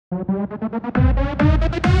Alright,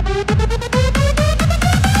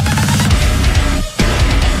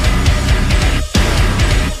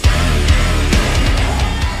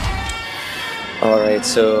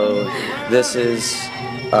 so this is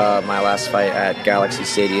my last fight at Galaxy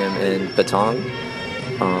Stadium in Patong.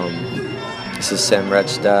 This is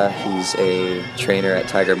Samrechda. He's a trainer at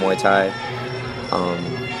TigerMuayThai.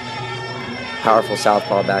 Powerful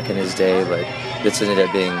southpaw back in his day, but this ended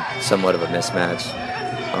up being somewhat of a mismatch.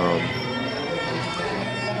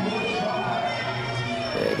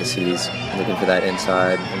 Yeah, you can see he's looking for that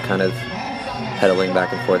inside and kind of pedaling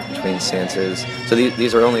back and forth between stances. So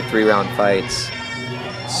these are only 3-round fights,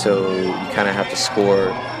 so you kind of have to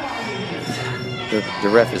score. The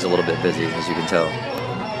ref is a little bit busy, as you can tell.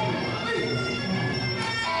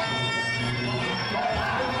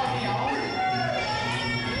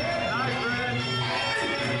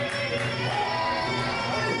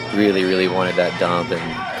 Really wanted that dump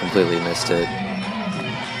and completely missed it.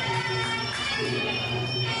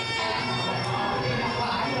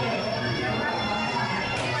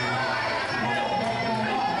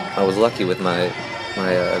 I was lucky with my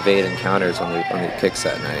evade and counters on the kicks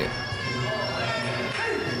that night.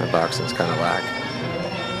 My boxing's kind of lack.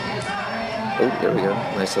 Oh, there we go.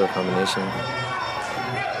 Nice little combination.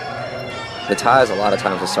 The ties a lot of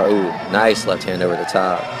times will start. Ooh, nice left hand over the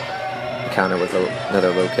top. Counter with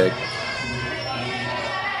another low kick.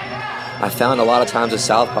 I found a lot of times with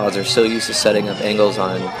southpaws are so used to setting up angles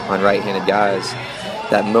on right-handed guys.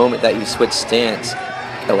 That moment that you switch stance,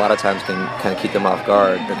 a lot of times can kind of keep them off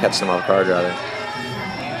guard, or catch them off guard rather.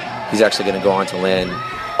 He's actually going to go on to land.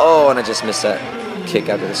 Oh, and I just missed that kick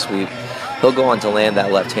after the sweep. He'll go on to land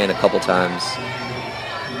that left hand a couple times.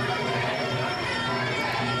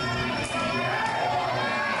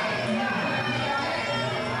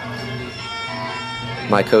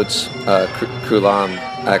 My coach, Krulam,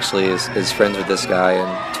 actually is friends with this guy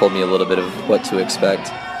and told me a little bit of what to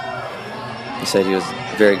expect. He said he was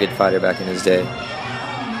a very good fighter back in his day.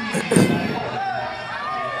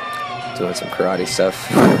 Doing some karate stuff.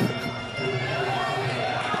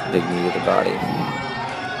 Big knee to the body.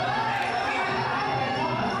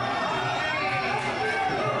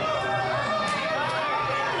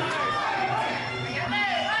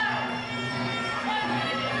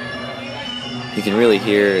 You can really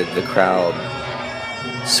hear the crowd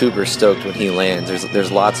super stoked when he lands. There's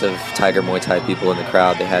lots of TigerMuayThai people in the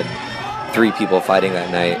crowd. They had 3 people fighting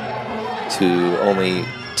that night to only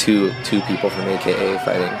two people from AKA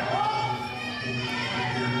fighting.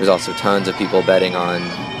 There's also tons of people betting on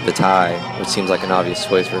the Thai, which seems like an obvious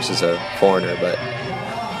choice versus a foreigner, but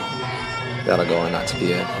that'll go on not to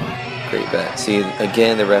be a great bet. See,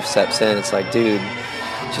 again, the ref steps in. It's like, dude,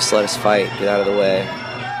 just let us fight. Get out of the way.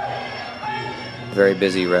 Very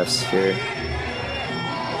busy refs here.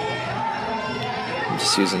 I'm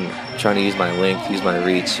just trying to use my length, use my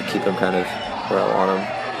reach to keep them kind of where I want them.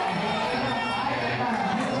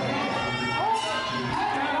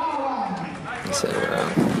 Let's hit it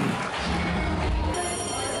around.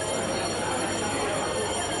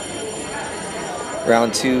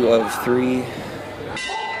 Round 2 of 3.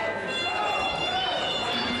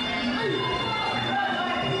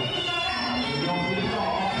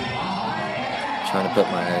 Trying to put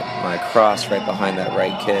my cross right behind that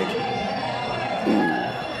right kick.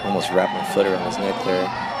 Ooh, almost wrapped my foot around his neck there.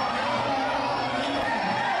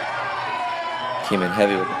 Came in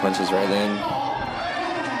heavy with the punches right then.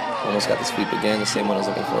 Almost got the sweep again, the same one I was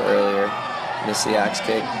looking for earlier. Missed the axe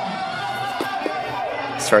kick.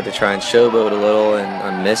 Start to try and showboat a little, and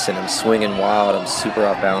I'm missing. I'm swinging wild. I'm super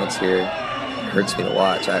off balance here. It hurts me to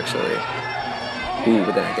watch, actually. Ooh,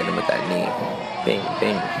 but then I get him with that knee. Bing,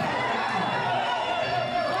 bing.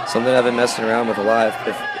 Something I've been messing around with a lot.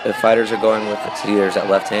 If fighters are going with it, so there's that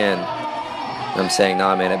left hand, I'm saying,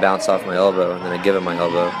 nah, man, it bounced off my elbow, and then I give him my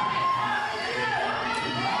elbow.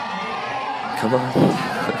 Come on.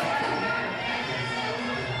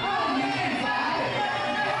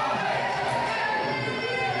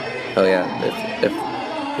 Oh yeah, if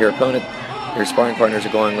your opponent, your sparring partners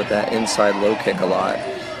are going with that inside low kick a lot,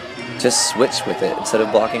 just switch with it. Instead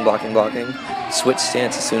of blocking, switch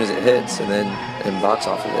stance as soon as it hits and box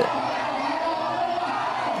off of it.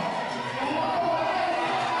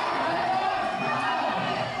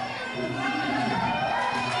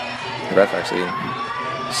 The ref actually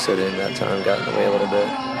stood in that time, got in the way a little bit.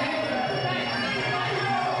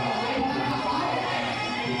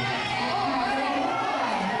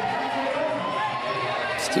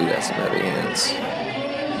 This dude has some heavy hands.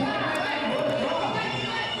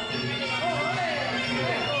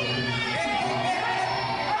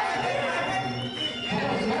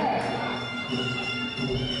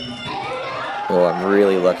 Well, I'm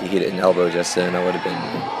really lucky he didn't elbow just then. I would have been...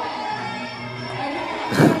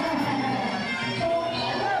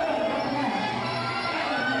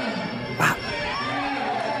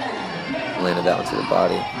 Landed that one to the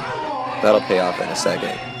body. That'll pay off in a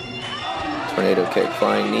second. Tornado kick,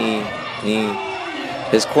 flying knee.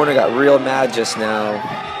 His corner got real mad just now,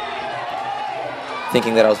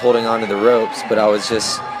 thinking that I was holding on to the ropes, but I was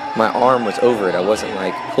just, my arm was over it. I wasn't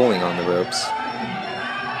like pulling on the ropes.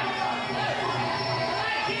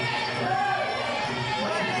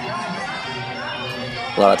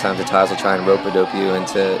 A lot of times the Thais will try and rope-a-dope you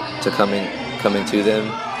into coming to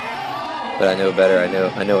them, but I know better. I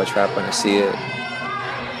know a trap when I see it.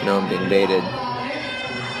 I know I'm being baited.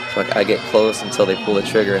 So I get close until they pull the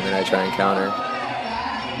trigger, and then I try and counter.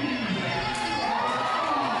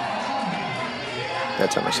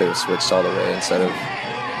 That time I should have switched all the way instead of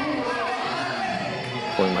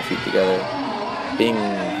pulling my feet together. Being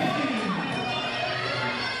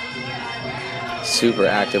super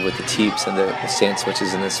active with the teeps and the stance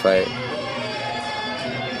switches in this fight.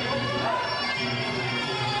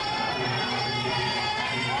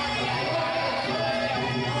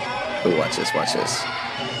 Ooh, watch this, watch this.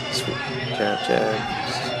 Sweet. Jab, jab.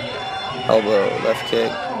 Elbow, left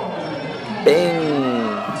kick. Bing!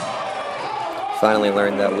 Finally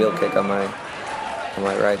learned that wheel kick on my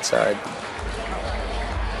right side.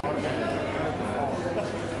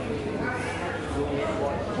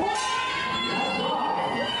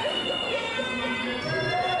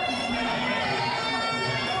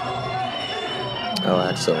 Oh, I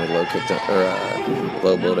accidentally low kicked him, or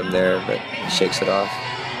low blowed him there, but he shakes it off.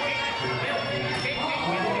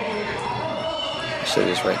 Should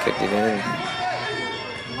have just right kicked it in.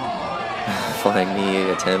 Flying knee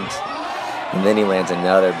attempt. And then he lands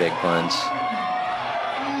another big punch.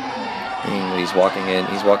 And he's walking in,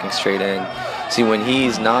 he's walking straight in. See, when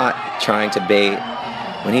he's not trying to bait,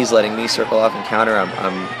 when he's letting me circle off and counter,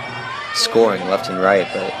 I'm scoring left and right,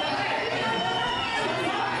 but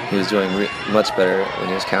he was doing much better when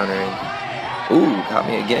he was countering. Ooh, got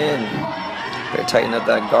me again. Better tighten up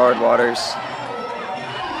that guard, Waters.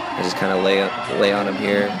 I just kind of lay on him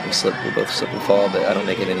here. We both slip and fall, but I don't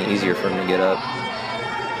make it any easier for him to get up.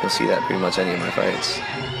 You'll see that pretty much any of my fights.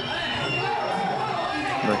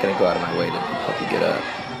 I'm not going to go out of my way to help you get up.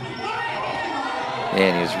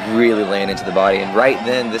 Man, he was really laying into the body. And right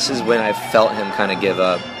then, this is when I felt him kind of give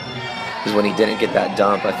up. Because when he didn't get that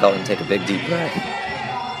dump, I felt him take a big, deep breath.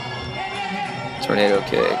 Tornado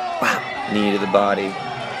kick. Wow. Knee to the body.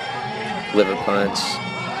 Liver punch.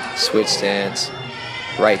 Switch stance.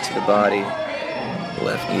 Right to the body.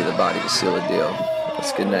 Left knee to the body to seal the deal.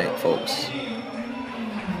 That's good night, folks.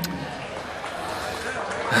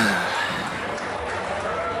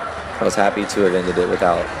 I was happy to have ended it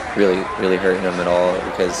without really hurting him at all,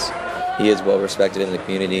 because he is well respected in the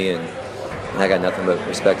community, and I got nothing but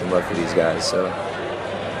respect and love for these guys. So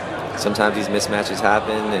sometimes these mismatches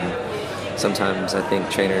happen, and sometimes I think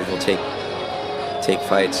trainers will take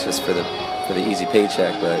fights just for the easy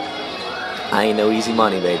paycheck, but I ain't no easy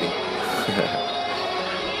money, baby.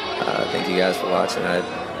 Thank you guys for watching.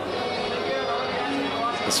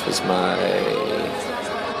 This was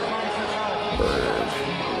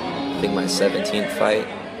I think my 17th fight.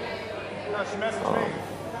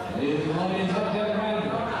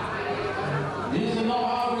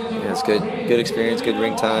 Yeah, it's good experience, good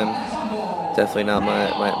ring time. Definitely not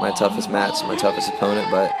my toughest match, my toughest opponent,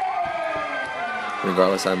 but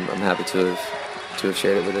regardless, I'm happy to have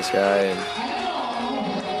shared it with this guy and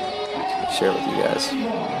share it with you guys.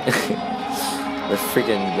 The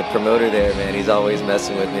promoter there, man, he's always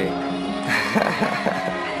messing with me.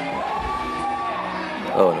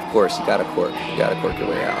 Oh, and of course, you gotta cork your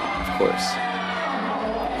way out, of course.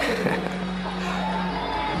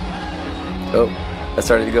 Oh, I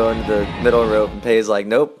started to go into the middle rope, and Pay's like,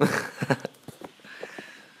 nope.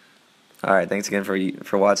 All right, thanks again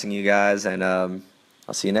for watching, you guys, and I'll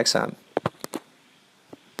see you next time.